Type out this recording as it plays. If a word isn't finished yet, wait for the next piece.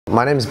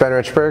My name is Ben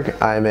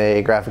Richburg. I'm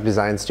a graphic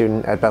design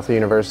student at Bethel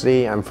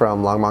University. I'm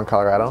from Longmont,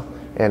 Colorado,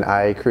 and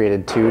I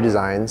created two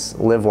designs,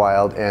 Live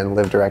Wild and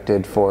Live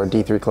Directed, for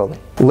D3 clothing.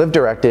 Live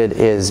Directed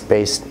is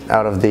based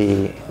out of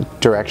the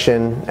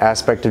direction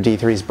aspect of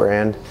D3's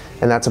brand,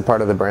 and that's a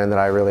part of the brand that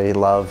I really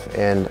love,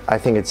 and I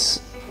think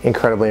it's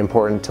incredibly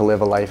important to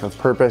live a life of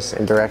purpose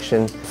and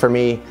direction. For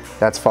me,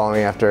 that's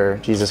following after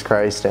Jesus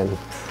Christ and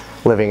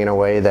living in a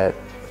way that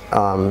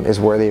is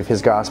worthy of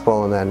His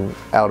gospel, and then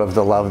out of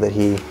the love that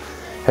He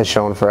has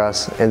shown for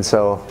us. And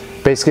so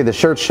basically the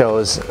shirt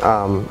shows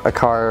a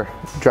car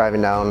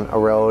driving down a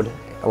road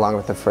along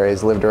with the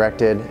phrase Live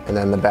Directed, and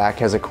then the back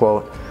has a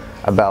quote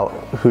about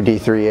who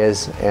D3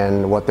 is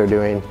and what they're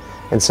doing.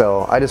 And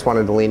so I just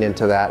wanted to lean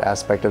into that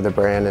aspect of the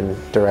brand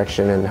and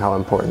direction and how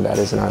important that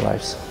is in our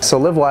lives. So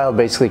Live Wild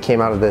basically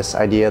came out of this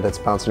idea that's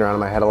bouncing around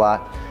in my head a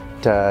lot,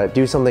 to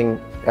do something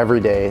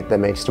every day that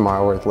makes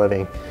tomorrow worth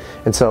living.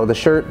 And so the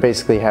shirt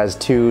basically has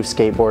two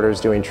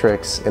skateboarders doing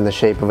tricks in the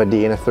shape of a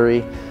D and a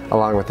 3,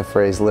 along with the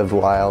phrase Live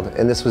Wild.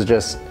 And this was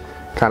just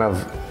kind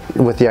of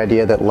with the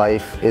idea that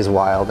life is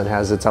wild and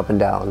has its up and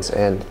downs,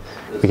 and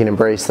we can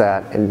embrace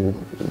that and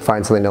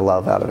find something to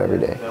love out of every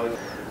day.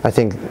 I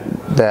think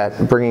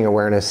that bringing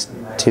awareness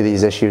to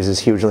these issues is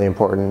hugely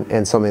important,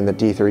 and something that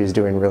D3 is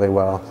doing really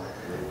well.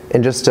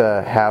 And just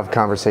to have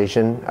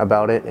conversation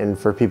about it, and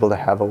for people to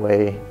have a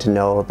way to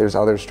know there's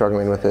others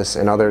struggling with this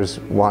and others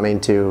wanting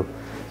to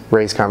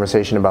raise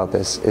conversation about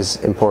this, is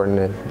important,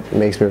 and it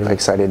makes me really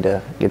excited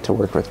to get to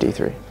work with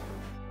D3.